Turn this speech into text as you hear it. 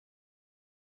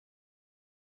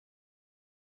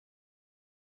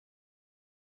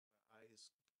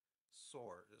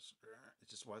sore. It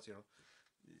just was, you know,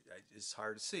 it's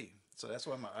hard to see. So that's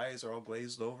why my eyes are all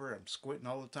glazed over. I'm squinting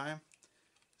all the time.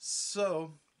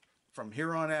 So from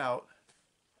here on out,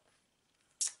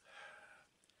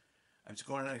 I'm just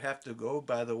going to have to go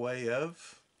by the way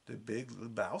of the Big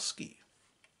Lebowski.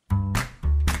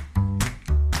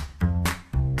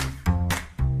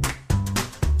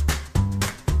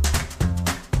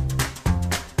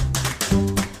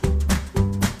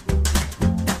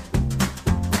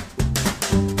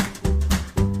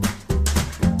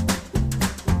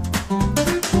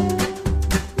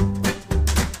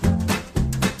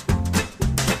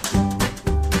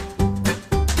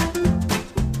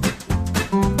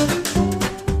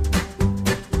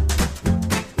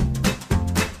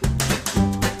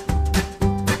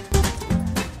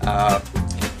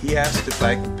 He asked if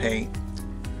I could paint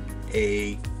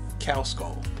a cow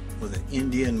skull with an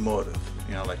Indian motive,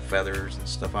 you know, like feathers and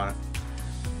stuff on it.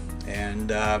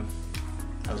 And I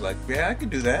was like, yeah, I could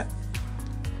do that.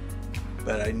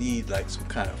 But I need like some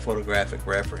kind of photographic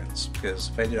reference, because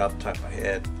if I did it off the top of my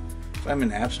head, if I'm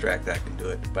in abstract, I can do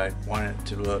it, but I want it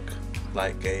to look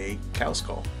like a cow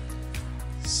skull.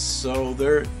 So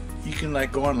there, you can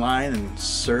like go online and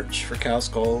search for cow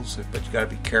skulls, but you gotta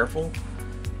be careful,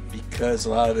 because a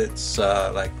lot of it's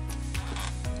like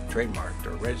trademarked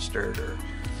or registered or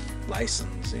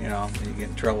licensed, you know, and you get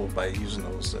in trouble by using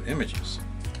those images.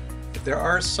 But there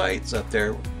are sites out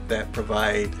there that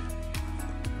provide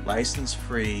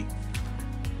license-free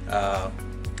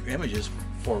images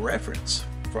for reference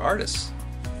for artists,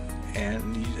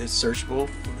 and it's searchable.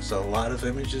 There's a lot of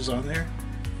images on there.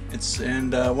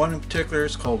 And one in particular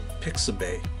is called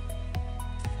Pixabay.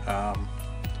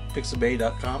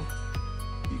 Pixabay.com.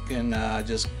 You can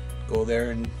just go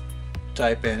there and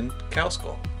type in cow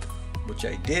skull, which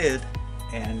I did,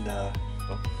 and well,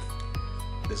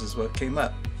 this is what came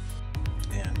up.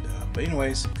 And but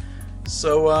anyways,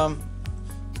 so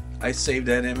I saved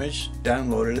that image,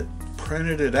 downloaded it,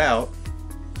 printed it out,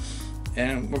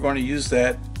 and we're going to use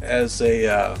that as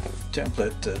a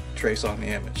template to trace on the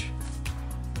image.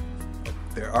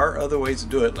 There are other ways to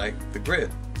do it, like the grid.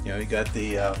 You know, you got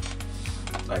the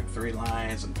like 3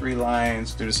 lines and 3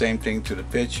 lines, do the same thing to the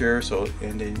picture. So,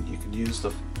 and then you can use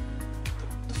the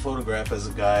photograph as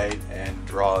a guide and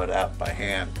draw it out by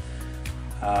hand,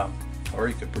 or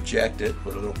you could project it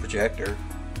with a little projector,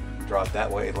 draw it that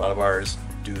way. A lot of artists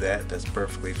do that. That's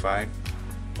perfectly fine.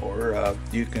 Or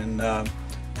you can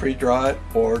pre-draw it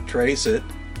or trace it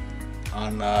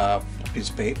on a piece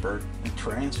of paper and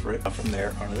transfer it from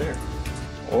there onto there.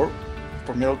 Or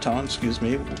for middle tone, excuse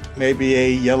me, maybe a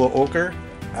yellow ochre.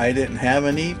 I didn't have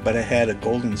any, but I had a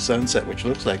golden sunset, which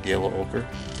looks like yellow ochre,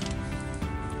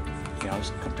 you know,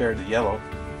 compared to yellow.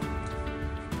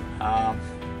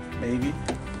 Maybe.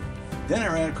 Then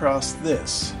I ran across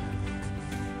this.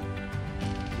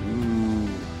 Ooh,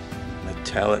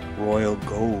 metallic royal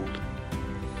gold.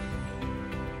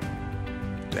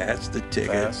 That's the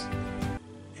ticket.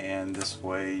 And this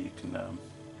way you can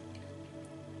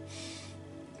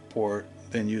pour it,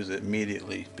 then use it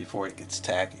immediately before it gets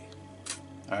tacky.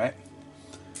 Alright,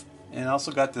 and I also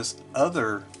got this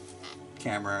other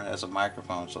camera as a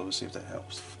microphone, so let's see if that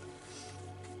helps.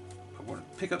 I want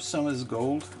to pick up some of this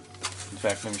gold. In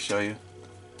fact, let me show you.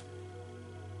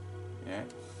 Yeah,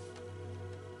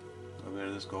 a little bit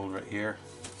of this gold right here,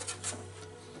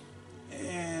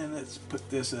 and let's put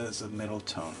this as a middle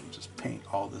tone. Just paint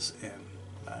all this in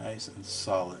nice and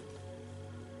solid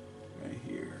right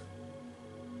here.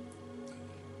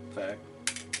 In fact,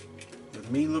 with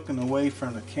me looking away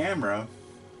from the camera,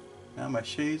 now my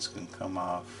shades can come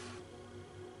off,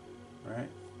 right?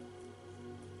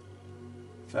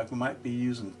 In fact, we might be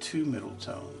using 2 middle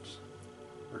tones,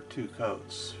 or 2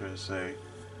 coats, should I say.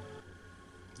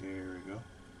 There we go.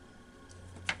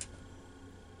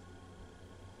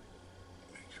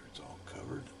 Make sure it's all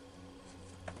covered.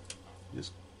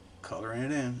 Just coloring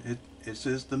it in. It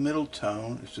says the middle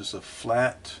tone. It's just a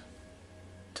flat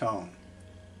tone.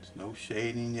 No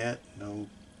shading yet, no,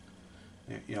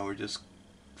 you know, we're just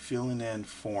filling in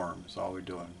forms. All we're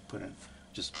doing,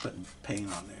 just putting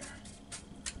paint on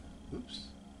there. Oops.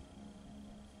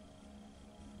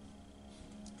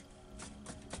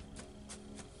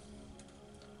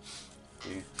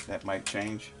 Okay, that might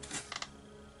change.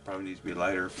 Probably needs to be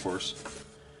lighter, of course.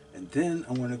 And then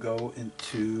I want to go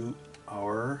into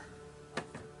our,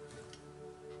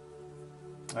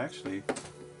 actually,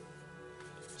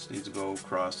 needs to go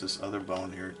across this other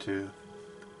bone here too.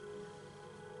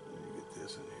 Let me get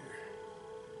this in here.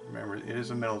 Remember, it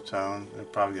is a middle tone. It'll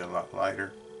probably get a lot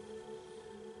lighter.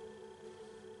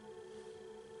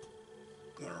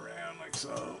 Going around like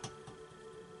so.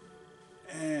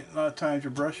 And a lot of times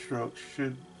your brush strokes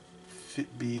should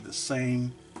be the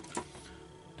same,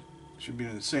 should be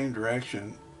in the same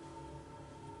direction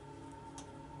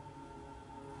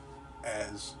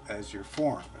as your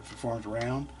form. If the form's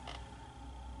round,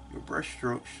 your brush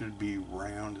stroke should be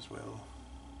round as well.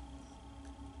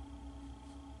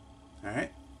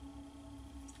 Alright,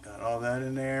 got all that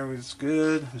in there, it's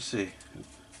good. Let's see.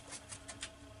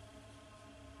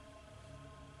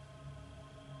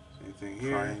 Same thing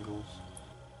here. Triangles.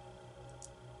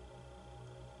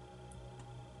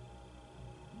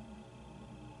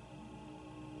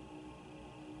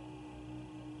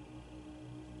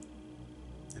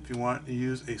 If you want to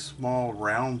use a small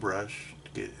round brush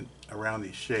to get around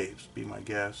these shapes, be my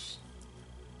guest.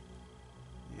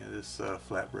 Yeah, this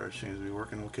flat brush seems to be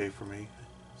working okay for me.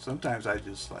 Sometimes I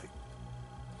just like,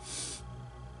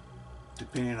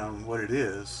 depending on what it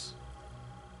is,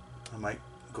 I might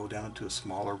go down to a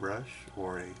smaller brush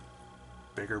or a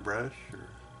bigger brush.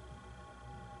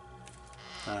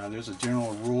 Or there's a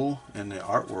general rule in the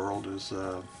art world is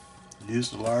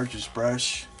use the largest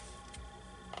brush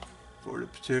for the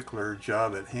particular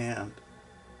job at hand.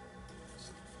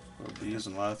 We'll be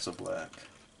using lots of black.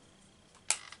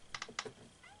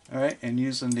 Alright, and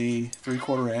using the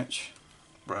 3/4 inch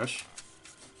brush,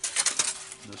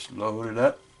 just load it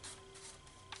up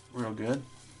real good.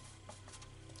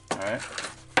 Alright,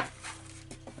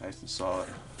 nice and solid.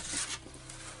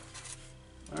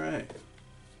 Alright,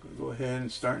 I'm going to go ahead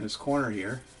and start in this corner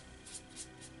here.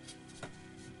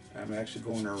 I'm actually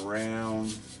going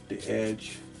around the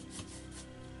edge.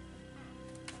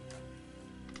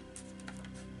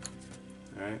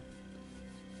 Alright.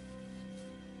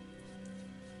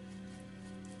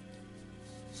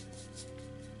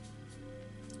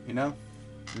 You know,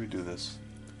 let me do this.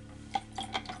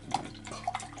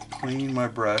 Clean my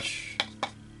brush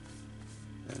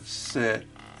and sit.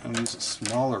 I'm going to use a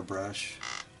smaller brush,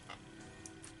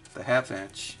 the 1/2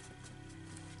 inch.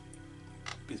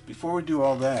 Because before we do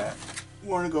all that, we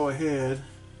want to go ahead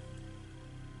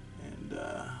and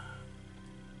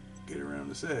get around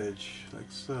this edge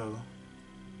like so.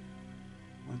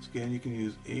 Once again, you can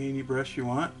use any brush you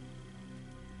want.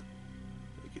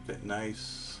 Get that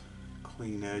nice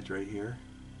clean edge right here.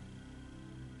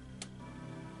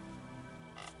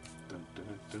 Dun,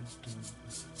 dun, dun, dun.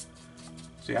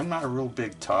 See, I'm not a real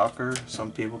big talker.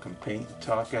 Some people can paint and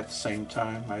talk at the same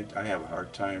time. I have a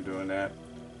hard time doing that.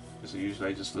 Because usually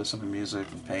I just listen to music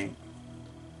and paint.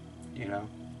 You know,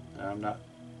 I'm not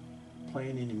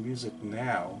playing any music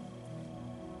now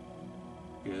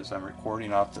because I'm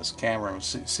recording off this camera and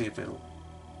see if it'll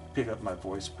pick up my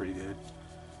voice pretty good.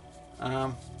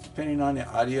 Depending on the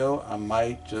audio, I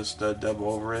might just dub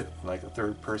over it like a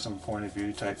third-person point of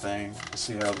view type thing.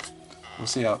 We'll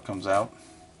see how it comes out.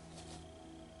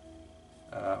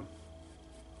 You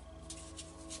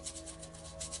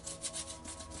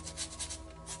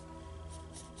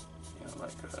know,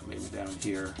 like maybe down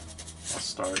here, I'll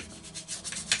start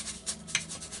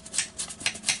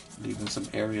leaving some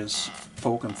areas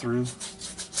poking through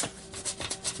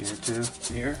here too.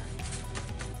 Here.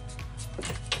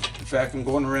 In fact, I'm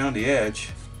going around the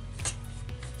edge.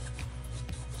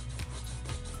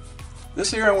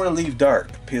 This here I want to leave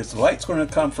dark because the light's going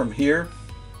to come from here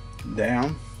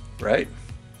down, right?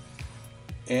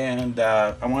 And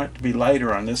I want it to be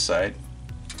lighter on this side.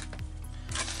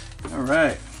 All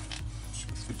right,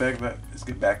 let's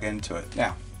get back into it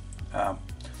now. Yeah,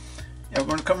 we're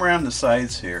going to come around the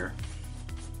sides here.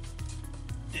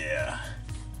 Yeah,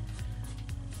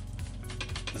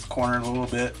 this corner a little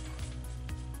bit.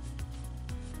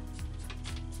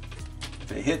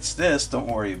 If it hits this, don't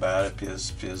worry about it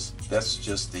because that's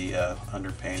just the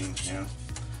underpainting, you know.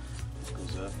 It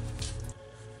goes up.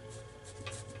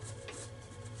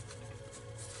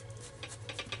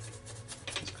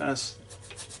 Just kind of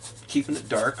keeping it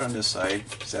dark on this side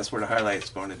because that's where the highlight's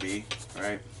going to be,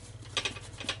 right?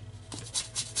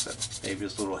 So maybe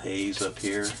this little haze up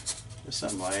here with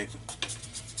some light,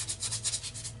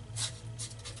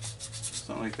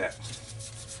 something like that.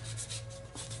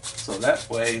 So that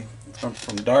way,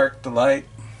 from dark to light.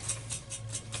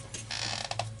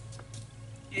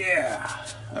 Yeah.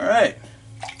 All right.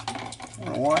 I'm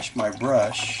gonna wash my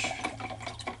brush,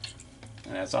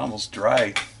 and it's almost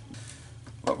dry.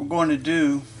 What we're going to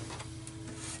do.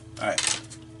 All right.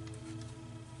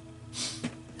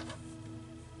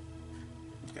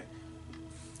 Okay.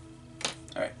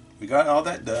 All right. We got all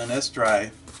that done. That's dry.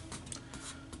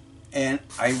 And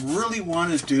I really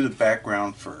want to do the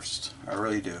background first. I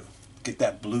really do. Get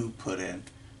that blue put in.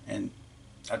 And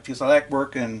because I like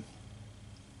working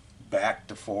back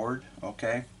to forward,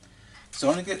 okay? So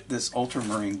I'm going to get this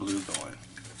ultramarine blue going.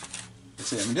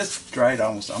 see, I mean, this dried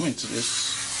almost. I mean,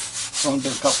 it's only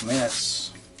been a couple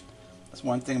minutes. That's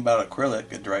one thing about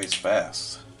acrylic; it dries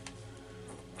fast.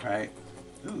 Right?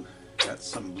 Ooh, got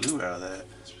some blue out of that.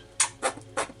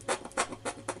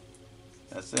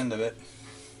 That's the end of it.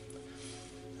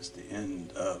 That's the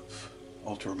end of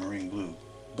ultramarine blue.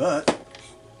 But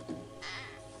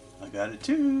I got a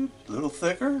tube, a little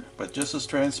thicker, but just as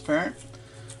transparent.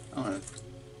 I'm gonna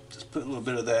just put a little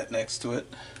bit of that next to it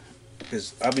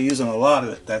because I'll be using a lot of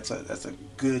it. That's a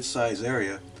good size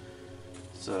area.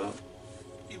 So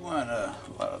you want a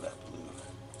lot of that blue.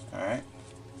 All right.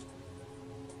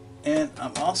 And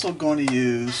I'm also going to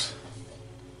use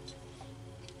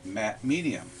matte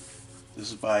medium.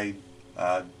 This is by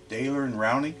Daler and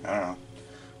Rowney. I don't know,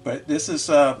 but this is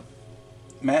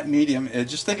matte medium.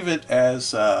 Just think of it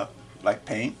as like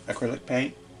paint, acrylic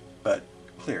paint, but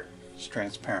clear. It's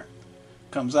transparent.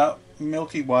 Comes out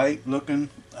milky white looking,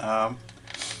 but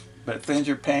it thins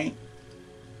your paint,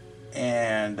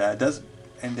 and does,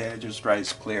 and then it just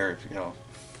dries clear. You know,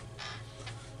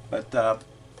 but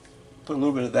put a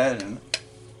little bit of that in,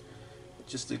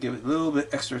 just to give it a little bit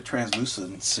extra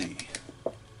translucency.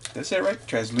 Did I say it right?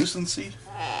 Translucency?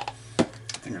 I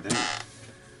think I did.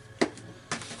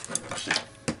 Let's see.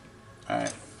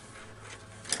 Alright.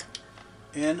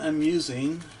 And I'm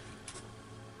using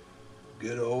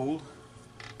good old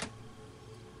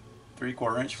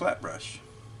 3/4 inch flat brush.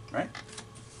 Right?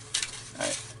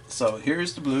 Alright. So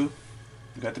here's the blue.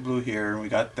 We got the blue here, and we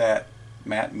got that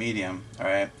matte medium.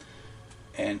 Alright.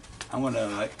 And I'm gonna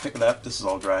like pick it up. This is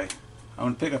all dry. I'm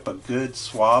gonna pick up a good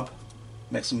swab,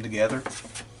 mix them together.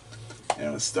 And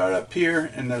I'll start up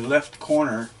here in the left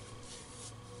corner,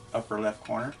 upper left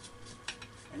corner,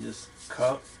 and just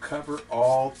cover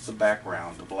all the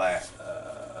background, the black.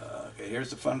 Okay, here's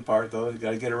the fun part though. You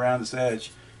got to get around this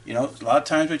edge. You know, a lot of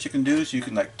times what you can do is you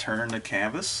can like turn the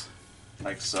canvas,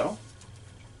 like so,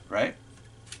 right?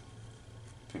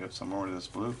 Pick up some more of this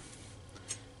blue,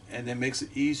 and it makes it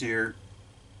easier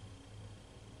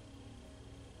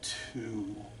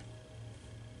to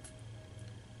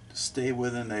stay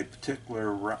within a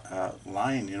particular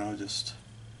line. You know, just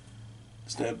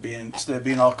instead of being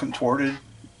all contorted.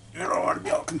 You don't want to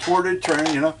be all contorted.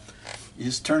 You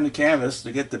just turn the canvas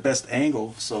to get the best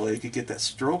angle, so you can get that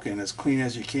stroke in as clean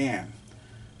as you can.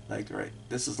 Like right,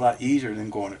 this is a lot easier than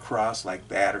going across like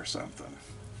that or something.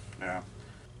 Yeah.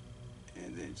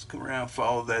 And then just come around,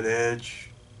 follow that edge,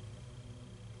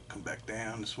 come back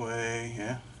down this way.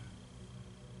 Yeah.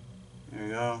 There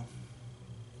you go.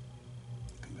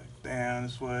 Come back down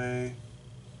this way.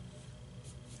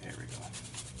 There we go.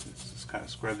 Just kind of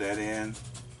scrub that in,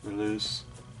 loose.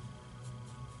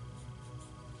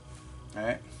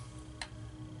 Alright.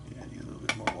 Yeah, I need a little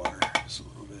bit more water. Just a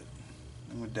little bit.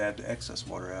 I'm going to dab the excess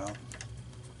water out.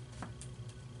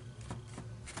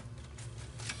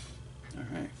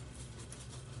 Alright.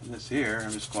 This here,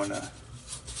 I'm just going to.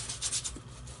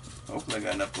 Hopefully I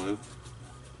got enough glue.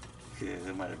 Okay,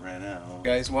 I might have ran out.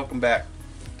 Guys, welcome back.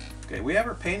 Okay, we have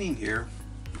our painting here.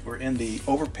 We're in the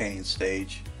overpainting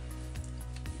stage.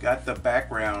 Got the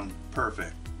background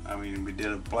perfect. I mean, we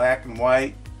did a black and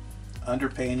white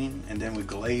underpainting, and then we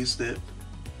glazed it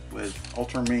with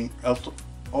ultramarine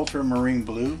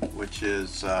blue, which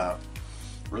is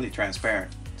really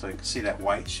transparent, so you can see that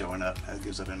white showing up. That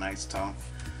gives it a nice tone.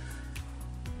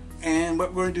 And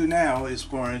what we're going to do now is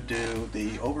we're going to do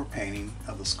the overpainting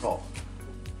of the skull.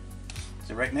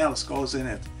 So right now the skull is in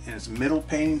its middle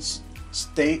painting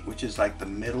state, which is like the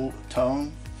middle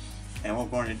tone. And what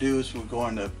we're going to do is we're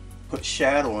going to put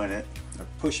shadow in it, or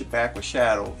push it back with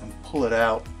shadow and pull it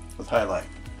out with highlight.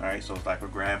 Alright, so it's like we're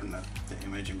grabbing the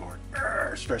image and going,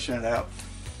 stretching it out,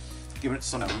 giving it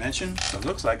some dimension. So it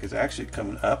looks like it's actually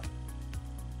coming up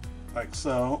like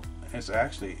so. It's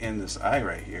actually in this eye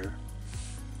right here.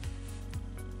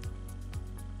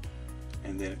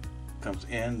 And then it comes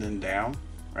in, then down,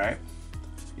 right?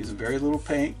 Using very little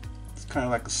paint. It's kind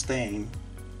of like a stain.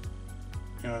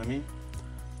 You know what I mean?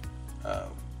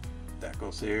 That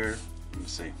goes here. Let me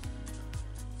see.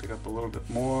 Pick up a little bit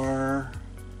more.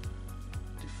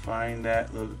 Define that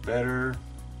a little bit better.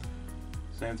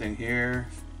 Same thing here.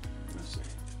 Let's see.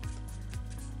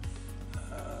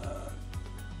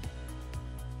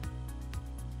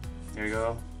 There you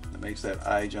go. That makes that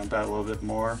eye jump out a little bit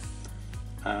more.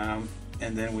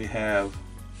 And then we have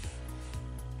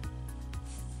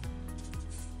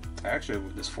actually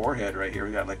with this forehead right here,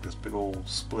 we got like this big old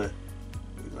split.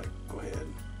 We like go ahead,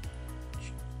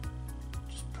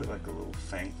 just put like a little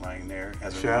faint line there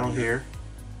as a shadow here,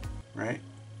 right?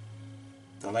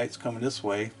 The light's coming this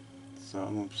way, so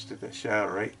I'm gonna stick that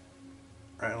shadow right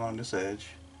along this edge,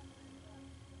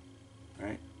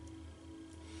 right?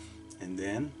 And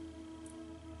then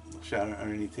shadow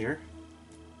underneath here.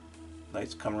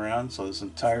 Lights come around, so this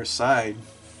entire side,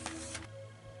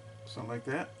 something like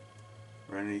that,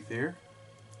 right underneath here.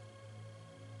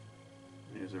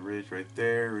 There's a ridge right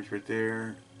there, ridge right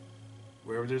there.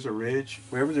 Wherever there's a ridge,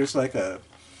 wherever there's like a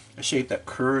shape that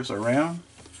curves around,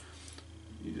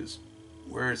 you just,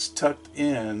 where it's tucked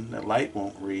in, the light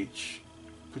won't reach,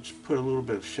 put a little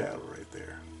bit of shadow right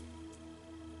there.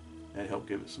 That help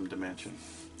give it some dimension.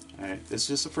 Alright, this is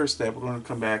just the first step. We're going to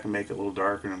come back and make it a little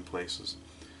darker in places.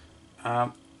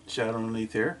 Shadow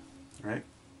underneath here, right?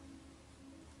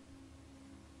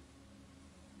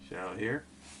 Shadow here,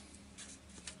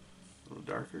 a little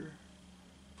darker.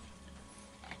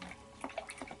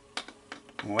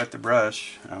 Wet the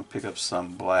brush. I'll pick up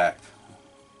some black.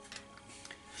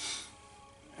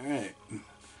 Alright,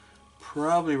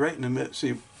 probably right in the middle.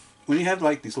 See, when you have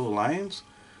like these little lines,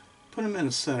 put them in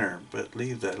the center, but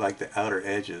leave that, like the outer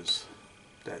edges,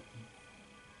 that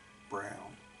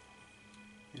brown.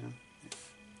 You know,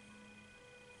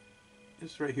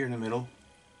 just right here in the middle.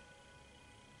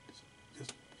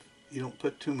 Just you don't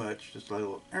put too much. Just a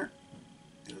little.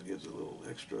 It gives a little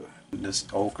extra. This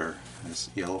ochre, this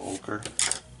yellow ochre,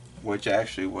 which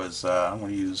actually was I'm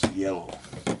going to use yellow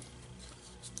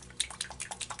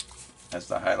as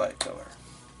the highlight color.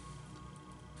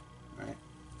 Right.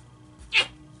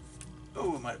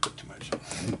 Oh, I might have put too much.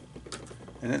 It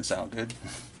didn't sound good.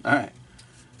 All right.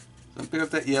 So pick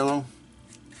up that yellow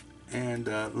and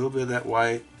a little bit of that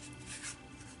white.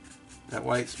 That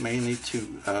white's mainly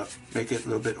to make it a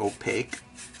little bit opaque,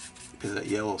 because that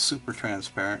yellow is super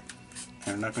transparent,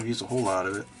 and I'm not going to use a whole lot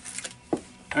of it.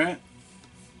 Alright.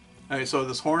 Alright, so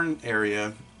this horn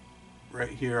area right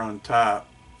here on top,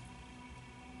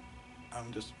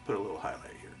 I'm just put a little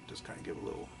highlight here, just kind of give a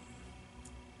little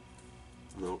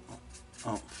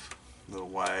oomph, a little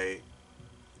white.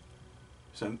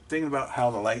 So I'm thinking about how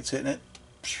the light's hitting it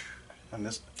on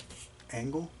this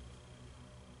angle.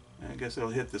 And I guess it'll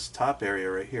hit this top area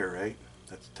right here, right?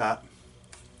 That's the top.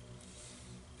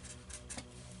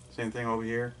 Same thing over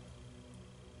here.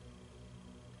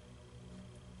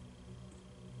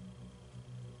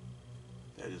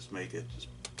 I just make it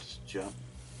just jump,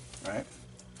 right?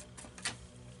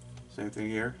 Same thing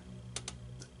here.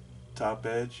 Top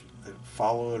edge,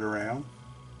 follow it around.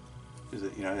 Is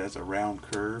it, you know, it has a round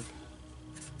curve,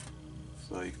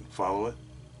 so you can follow it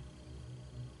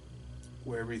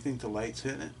wherever you think the light's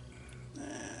hitting it.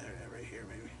 Right here,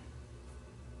 maybe.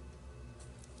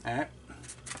 All right.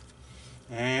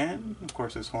 And of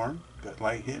course this horn got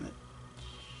light hitting it.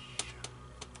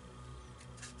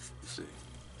 Let's see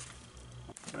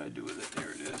what do I do with it.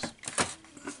 There it is.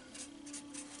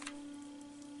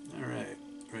 All right,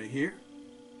 right here.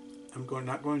 I'm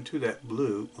not going to that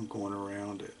blue. I'm going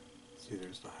around it. See,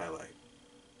 there's the highlight.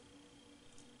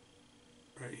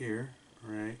 Right here,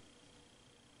 right,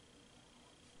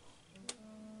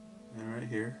 and right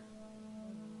here,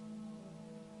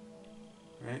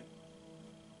 right.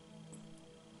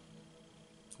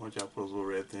 Watch out for those little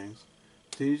red things.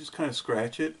 So you just kind of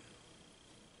scratch it.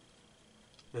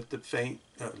 Let the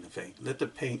let the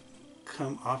paint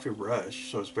come off your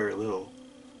brush, so it's very little,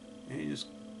 and you just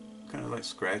kind of like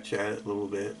scratch at it a little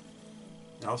bit.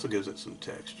 It also gives it some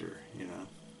texture, you know.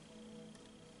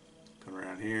 Come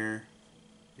around here,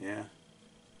 yeah.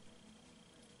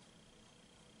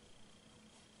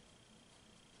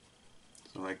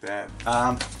 So like that.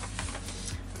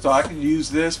 So I could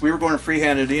use this. We were going to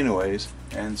freehand it anyways,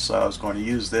 and so I was going to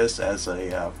use this as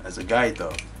a guide,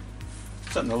 though.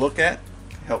 Something to look at,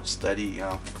 help steady, you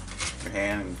know, your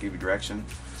hand and give you direction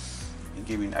and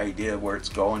give you an idea of where it's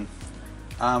going.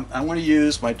 I'm going to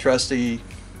use my trusty.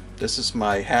 This is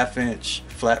my 1/2 inch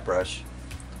flat brush.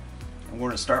 I'm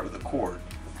going to start with a cord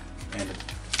and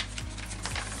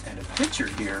a picture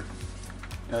here.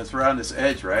 You know, it's around this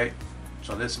edge, right?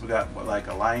 So this, we got like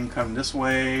a line coming this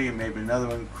way, and maybe another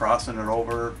one crossing it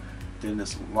over, then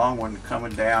this long one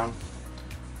coming down.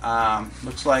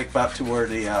 Looks like about to where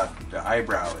the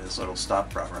eyebrow is, so it'll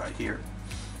stop right here.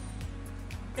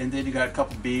 And then you got a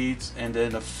couple beads, and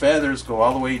then the feathers go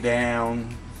all the way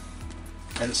down,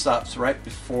 and it stops right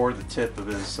before the tip of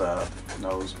his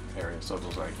nose area, so it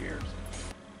goes right here.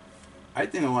 I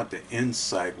think I want the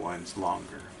inside ones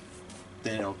longer.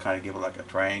 Then it'll kind of give it like a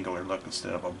triangular look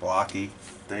instead of a blocky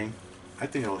thing. I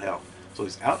think it'll help. So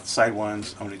these outside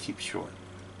ones I'm going to keep short.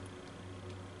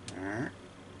 Alright.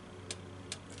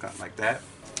 Got like that.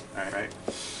 Alright.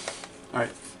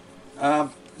 Alright.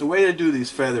 The way to do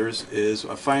these feathers is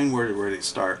I find where they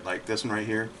start, like this one right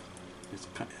here. It's,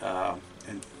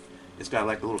 and it's got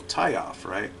like a little tie off,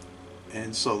 right?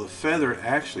 And so the feather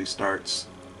actually starts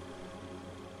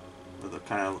with a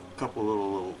kind of couple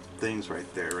little things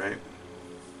right there, right?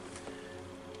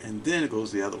 And then it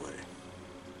goes the other way.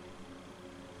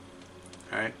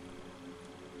 All right.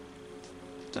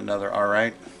 It's another all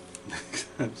right.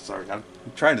 Sorry, I'm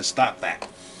trying to stop that.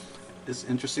 It's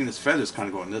interesting. This feather's kind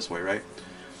of going this way, right?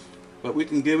 But we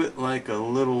can give it like a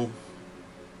little,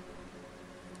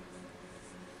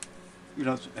 you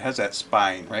know, it has that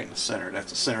spine right in the center.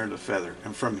 That's the center of the feather.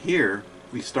 And from here,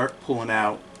 we start pulling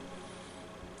out,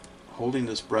 holding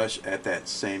this brush at that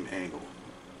same angle,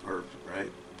 or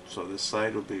right. So this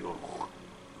side will be going, all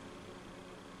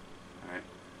right,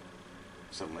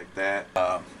 something like that.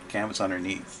 Canvas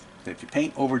underneath. If you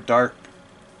paint over dark,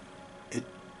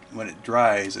 when it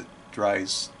dries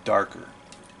darker.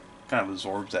 Kind of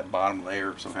absorbs that bottom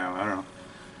layer somehow. I don't know.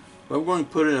 But we're going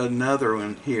to put another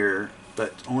one here,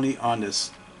 but only on this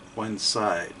one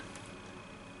side,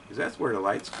 because that's where the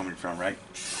light's coming from, right?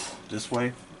 This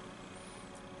way.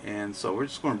 And so we're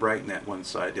just going to brighten that one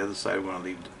side. The other side we're going to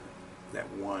leave that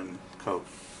one coat.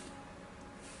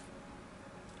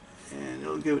 And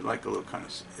it'll give it like a little kind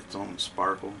of its own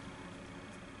sparkle.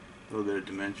 A little bit of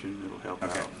dimension. It'll help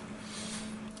out.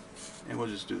 And we'll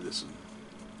just do this one.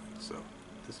 So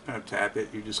just kind of tap it.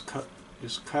 You're just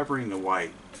covering the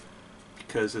white,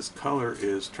 because this color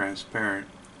is transparent,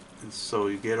 and so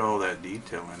you get all that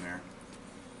detail in there.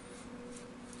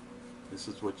 This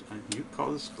is what you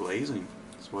call this glazing.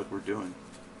 That's what we're doing.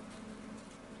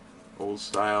 Old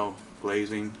style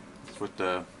glazing. That's what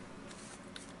the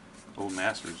old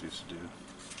masters used to do.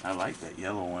 I like that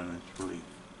yellow one. It really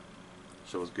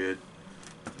shows good.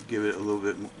 Give it a little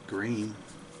bit green.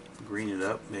 Green it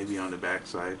up, maybe on the back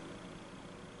side.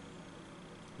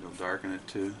 It'll darken it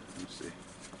too. Let me see.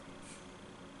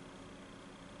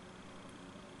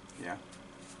 Yeah.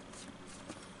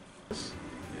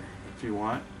 If you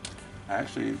want.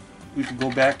 Actually, we could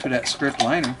go back to that script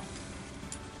liner.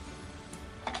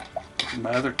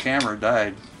 My other camera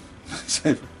died.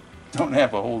 So don't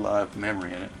have a whole lot of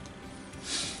memory in it.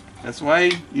 That's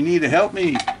why you need to help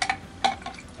me.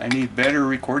 I need better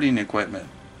recording equipment.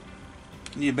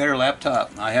 I need a better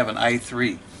laptop. I have an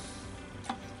i3.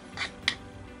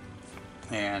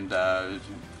 And it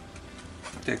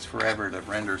takes forever to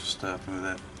render stuff with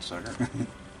that sucker.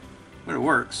 But it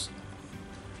works.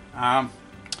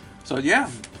 So yeah,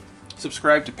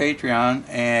 subscribe to Patreon,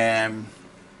 and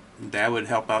that would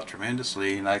help out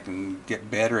tremendously, and I can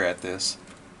get better at this,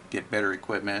 get better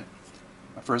equipment.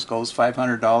 My first goal is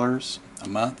 $500 a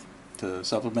month to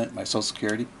supplement my Social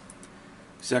Security.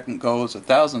 Second goal is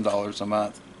 $1,000 a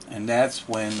month, and that's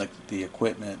when the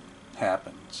equipment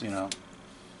happens, you know.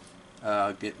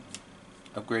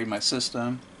 Upgrade my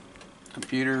system,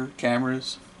 computer,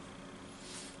 cameras,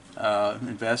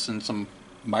 invest in some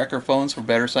microphones for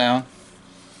better sound.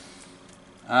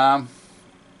 But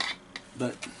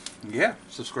yeah,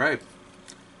 subscribe,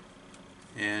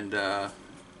 and I'll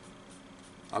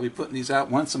be putting these out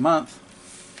once a month,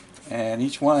 and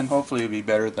each one hopefully will be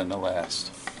better than the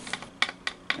last.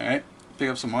 Alright, pick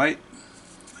up some white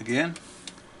again,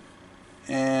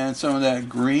 and some of that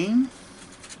green.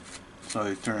 So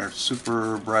you turn our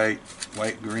super bright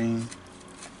white green.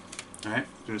 Alright,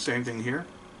 do the same thing here.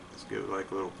 Let's give it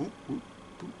like a little boop, boop,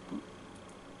 boop, boop.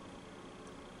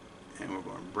 And we're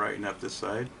going to brighten up this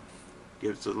side.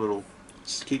 Give it a little,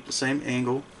 keep the same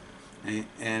angle.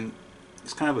 And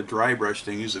it's kind of a dry brush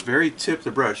thing. Use the very tip of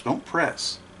the brush. Don't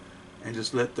press. And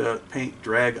just let the paint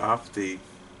drag off the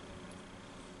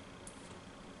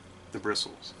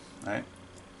bristles. Alright?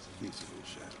 Needs a little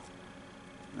shadow.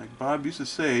 Like Bob used to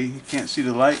say, you can't see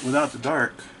the light without the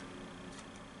dark.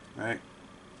 Right?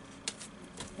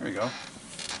 There we go.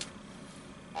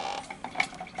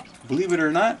 Believe it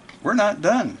or not, we're not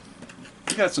done.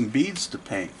 We got some beads to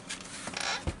paint.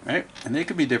 Right? And they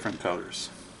could be different colors.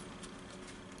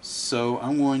 So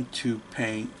I'm going to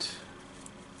paint,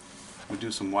 we'll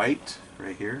do some white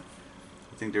right here.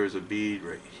 I think there was a bead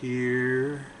right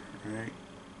here. Right?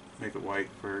 Make it white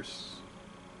first.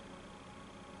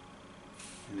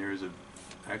 And there's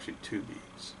actually two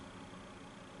beads.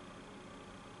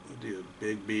 We'll do a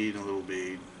big bead and a little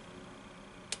bead.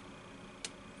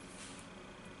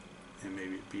 And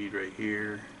maybe a bead right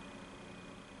here.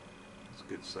 It's a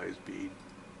good sized bead.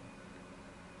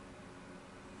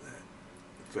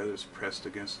 The feather's pressed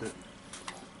against it.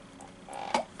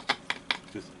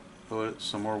 Just put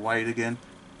some more white again.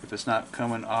 If it's not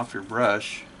coming off your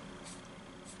brush,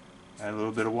 add a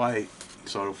little bit of white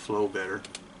so it'll flow better.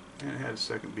 And it had a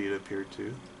second bead up here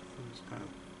too. Just kind of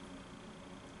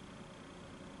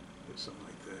put something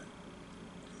like that.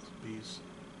 Those beads.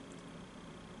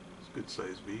 It's a good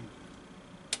sized bead.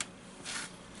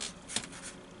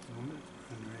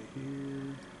 And right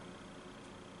here.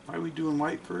 Why are we doing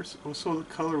white first? Oh, so the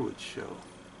color would show.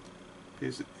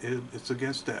 It's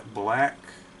against that black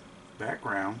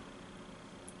background.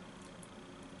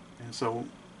 And so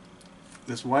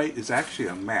this white is actually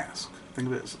a mask. Think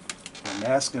of it as a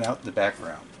masking out the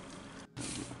background. A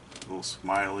little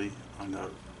smiley on the,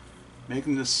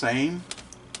 making the same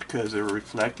because they're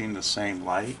reflecting the same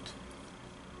light.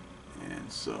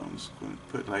 And so I'm just going to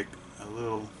put like a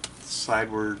little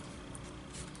sideward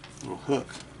little hook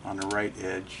on the right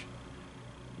edge.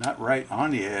 Not right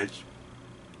on the edge,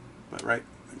 but right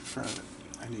in front of it.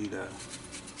 I need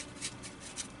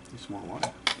some more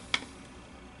white.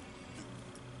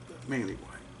 Mainly white.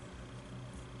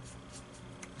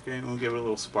 Okay, we'll give it a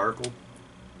little sparkle. A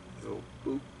little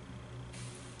boop.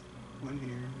 One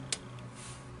here.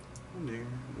 One there.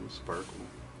 A little sparkle.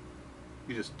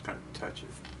 You just kind of touch it.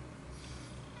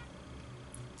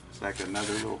 It's like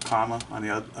another little comma on the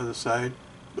other side,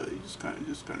 but you just kind of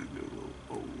do a little.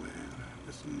 Oh man,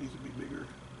 this one needs to be bigger.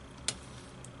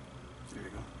 There you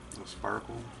go. A little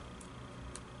sparkle.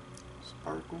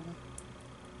 Sparkle.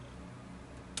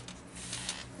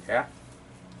 Yeah.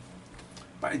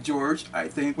 By George, I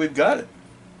think we've got it.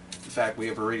 In fact, we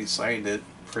have already signed it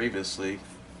previously.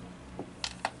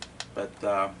 But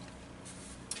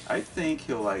I think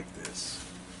he'll like this.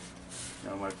 You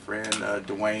know, my friend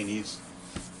Dwayne, he's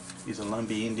a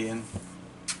Lumbee Indian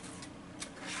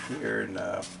here in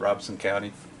Robinson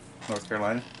County, North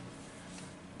Carolina.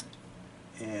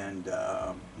 And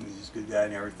he's a good guy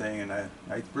and everything, and I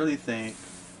really think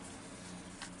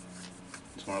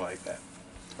it's more like that.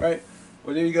 Alright,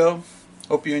 well there you go.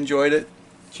 Hope you enjoyed it.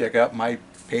 Check out my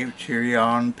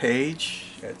Patreon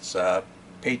page. It's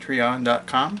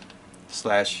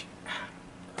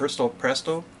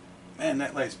patreon.com/HerstelPresto. Man,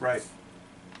 that light's bright.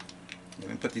 Let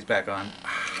me put these back on.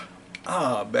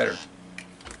 Ah, better.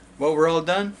 Well, we're all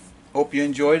done. Hope you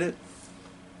enjoyed it.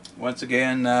 Once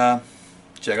again,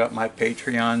 check out my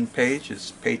Patreon page.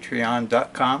 It's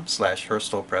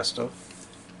patreon.com/HerstelPresto.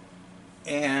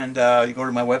 And you go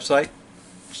to my website.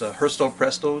 It's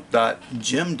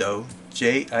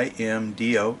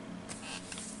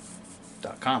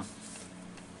HerstelPresto.jimdo.com.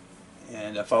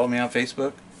 And follow me on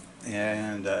Facebook.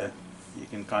 And you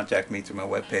can contact me through my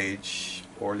webpage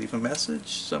or leave a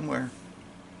message somewhere.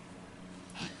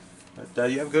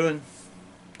 But you have a good one.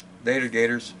 Later,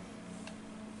 Gators.